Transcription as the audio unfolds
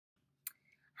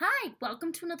Hi,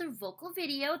 welcome to another vocal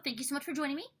video. Thank you so much for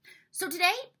joining me. So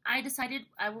today I decided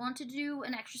I want to do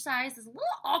an exercise that's a little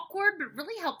awkward but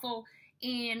really helpful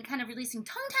in kind of releasing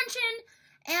tongue tension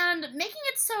and making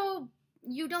it so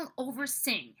you don't over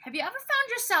sing. Have you ever found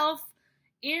yourself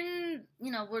in,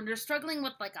 when you're struggling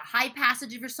with like a high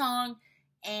passage of your song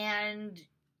and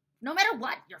no matter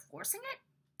what, you're forcing it?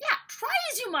 Yeah, try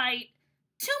as you might,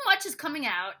 too much is coming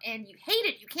out and you hate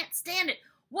it, you can't stand it.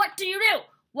 What do?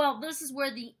 Well, this is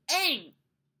where the ang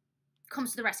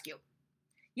comes to the rescue.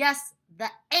 Yes, the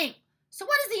ang. So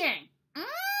what is the ang?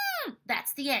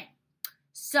 That's the ang.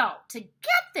 So to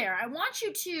get there, I want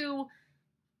you to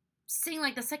sing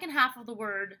like the second half of the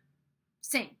word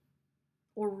sing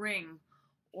or ring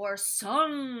or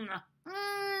sung.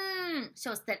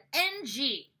 So it's that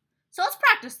ng. So let's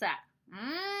practice that.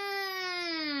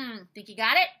 Think you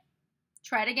got it?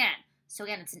 Try it again. So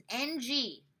again, it's an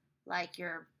ng, like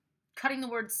you're cutting the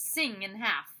word sing in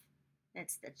half.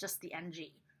 That's just the ng.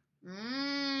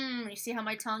 You see how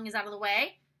my tongue is out of the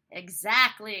way?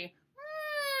 Exactly.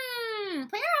 Play around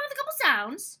with a couple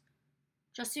sounds,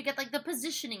 just so you get like the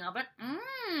positioning of it.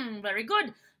 Very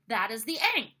good. That is the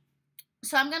ang.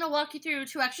 So I'm going to walk you through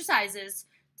two exercises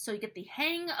so you get the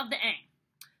hang of the ang.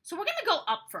 So we're going to go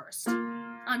up first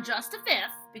on just a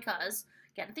fifth because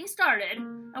getting things started.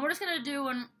 And we're just going to do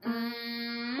an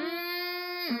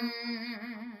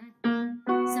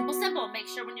simple. Make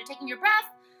sure when you're taking your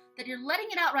breath that you're letting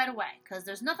it out right away because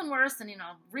there's nothing worse than,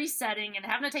 resetting and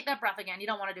having to take that breath again. You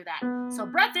don't want to do that. So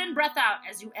breath in, breath out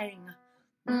as you ang.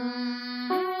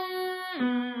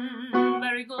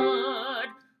 Very good.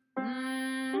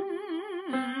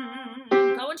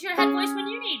 Go into your head voice when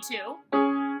you need to.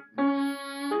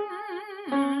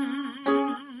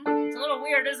 It's a little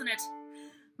weird, isn't it?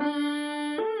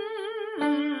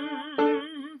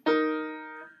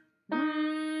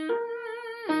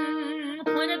 The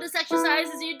point of this exercise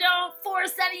is you don't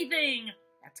force anything.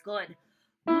 That's good.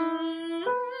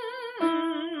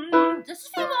 Just a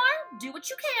few more. Do what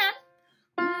you can.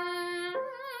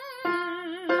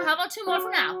 How about two more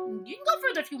for now? You can go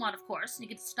further if you want, of course. You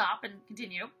can stop and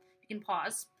continue. You can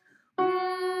pause.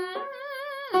 I'm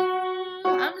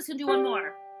just going to do one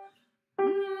more.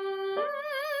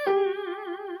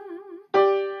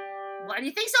 What do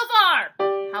you think so far?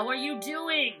 How are you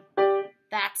doing?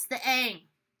 That's the ang.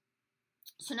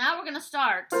 So now we're going to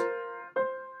start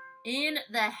in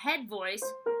the head voice.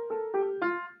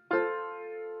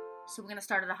 So we're going to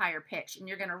start at a higher pitch. And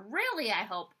you're going to really, I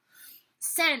hope,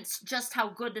 sense just how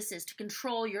good this is to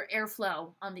control your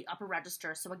airflow on the upper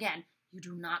register. So again, you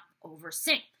do not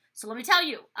over-sing. So let me tell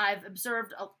you, I've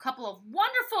observed a couple of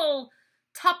wonderful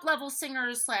top-level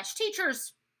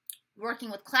singers/teachers working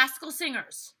with classical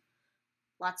singers.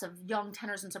 Lots of young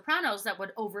tenors and sopranos that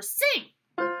would over-sing.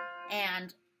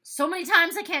 And so many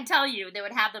times I can't tell you, they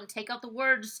would have them take out the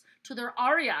words to their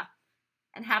aria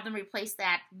and have them replace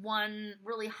that one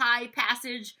really high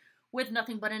passage with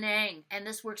nothing but an ang. And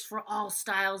this works for all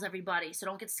styles, everybody. So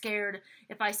don't get scared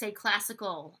if I say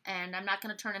classical. And I'm not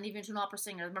going to turn any of you into an opera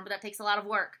singer. Remember, that takes a lot of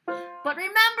work. But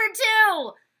remember,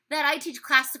 too, that I teach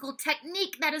classical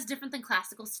technique. That is different than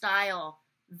classical style.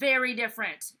 Very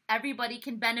different. Everybody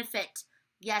can benefit.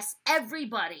 Yes,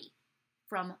 everybody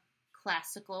from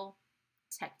classical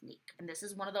technique. And this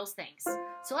is one of those things.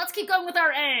 So let's keep going with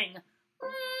our ang.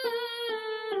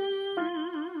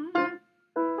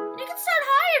 You can start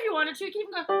high if you wanted to. Keep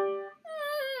going.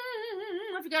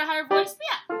 If you got a higher voice,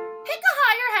 yeah. Pick a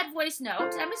higher head voice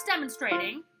note. I'm just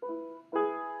demonstrating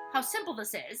how simple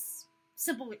this is.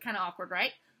 Simple, kind of awkward,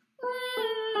 right?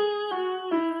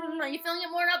 Are you feeling it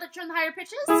more now that you're in the higher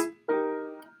pitches?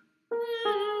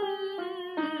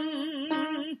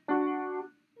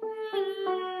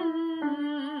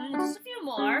 Just a few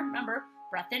more. Remember,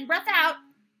 breath in, breath out.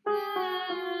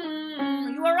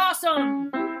 You are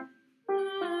awesome.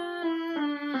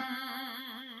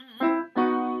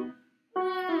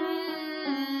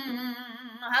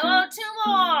 How about two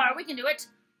more? We can do it.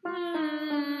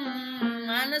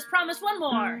 And let's promise one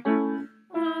more.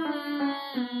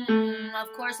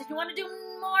 Of course, if you want to do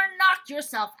more, knock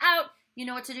yourself out. You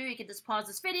know what to do. You can just pause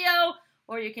this video,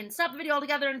 or you can stop the video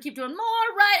altogether and keep doing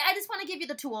more, right? I just want to give you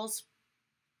the tools.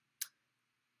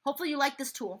 Hopefully you like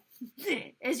this tool.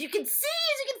 As you can see,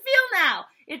 as you can feel now,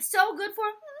 it's so good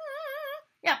for,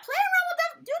 yeah, play around with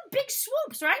that, do big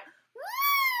swoops, right?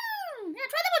 Yeah,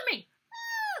 try that with me.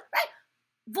 Right?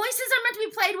 Voices are meant to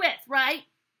be played with, right?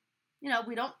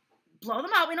 We don't blow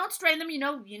them out, we don't strain them, you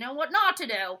know what not to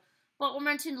do. But we're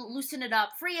meant to loosen it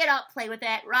up, free it up, play with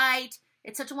it, right?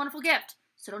 It's such a wonderful gift.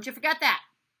 So don't you forget that.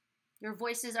 Your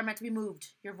voices are meant to be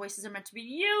moved. Your voices are meant to be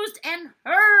used and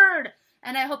heard.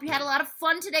 And I hope you had a lot of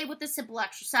fun today with this simple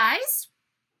exercise.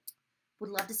 Would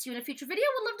love to see you in a future video.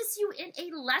 Would love to see you in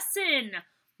a lesson.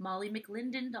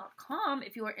 mollymclinden.com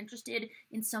if you are interested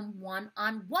in some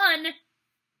one-on-one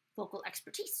vocal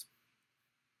expertise.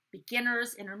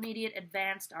 Beginners, intermediate,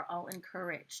 advanced are all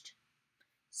encouraged.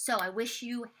 So I wish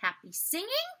you happy singing.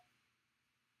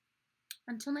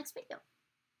 Until next video.